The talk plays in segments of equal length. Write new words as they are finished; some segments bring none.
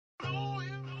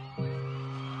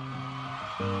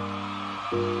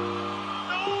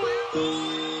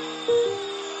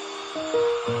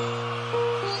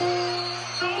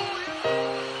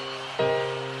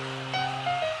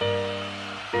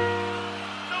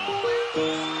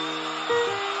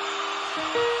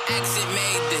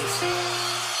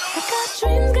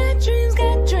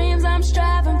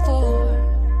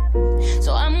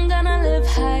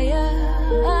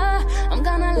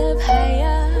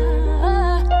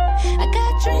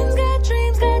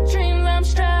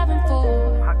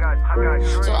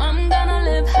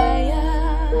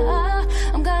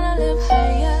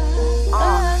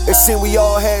See, we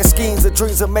all had schemes and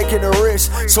dreams of making it rich.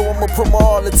 So I'ma put my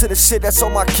all into the shit that's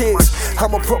on my kids.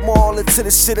 I'ma put my all into the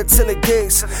shit until it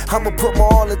gigs. I'ma put my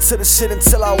all into the shit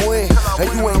until I win.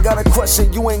 And you ain't gotta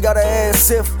question, you ain't gotta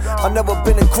ask if. I never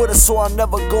been a quitter, so I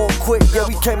never gon' quit. Yeah,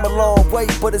 we came a long way,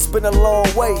 but it's been a long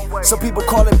way. Some people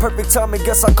call it perfect timing,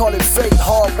 guess I call it fate.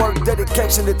 Hard work,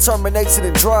 dedication, determination,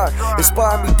 and drive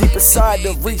inspire me deep inside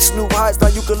to reach new heights. Now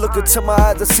you can look into my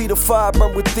eyes and see the fire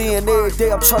burn within. Every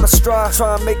day I'm trying to strive,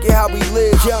 trying to make it how we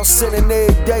live. Yeah, I'm sinning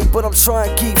every day, but I'm trying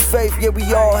to keep faith. Yeah, we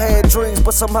all had dreams,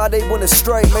 but somehow they went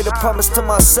astray. Made a promise to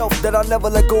myself that I never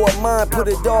let go of mine. Put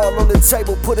it all on the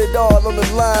table, put it all on the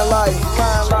line like.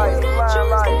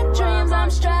 Got dreams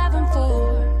I'm striving for.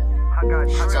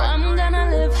 So I'm gonna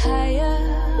live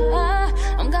higher.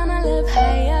 I'm gonna live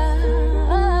higher.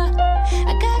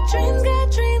 I got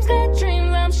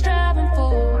dreams I'm striving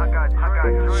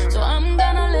for. So I'm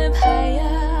gonna live higher.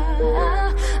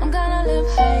 I'm gonna live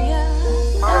higher.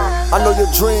 I know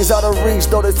your dreams out of reach,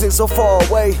 though they seem so far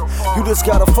away. You just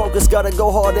gotta focus, gotta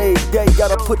go hard every day.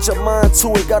 Gotta put your mind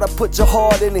to it, gotta put your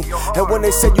heart in it. And when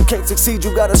they say you can't succeed,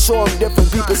 you gotta show them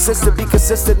different. Be persistent, be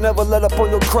consistent, never let up on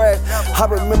your craft. I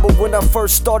remember when I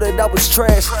first started, I was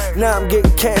trash. Now I'm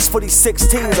getting cash for these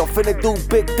 16s, I'm finna do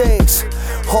big things.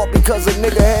 All because a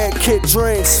nigga had kid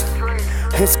dreams.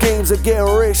 And schemes of getting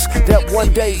rich, that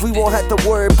one day we won't have to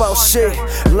worry about shit.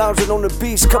 Lounging on the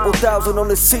beach, couple thousand on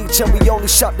the seat, and we only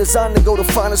shop design to go the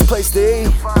finest place to eat.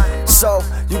 So,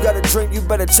 you got a dream, you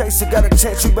better chase it. Got a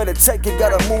chance, you better take it.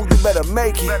 Got a move, you better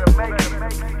make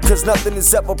it. Cause nothing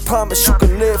is ever promised. You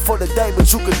can live for the day,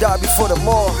 but you can die before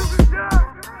tomorrow.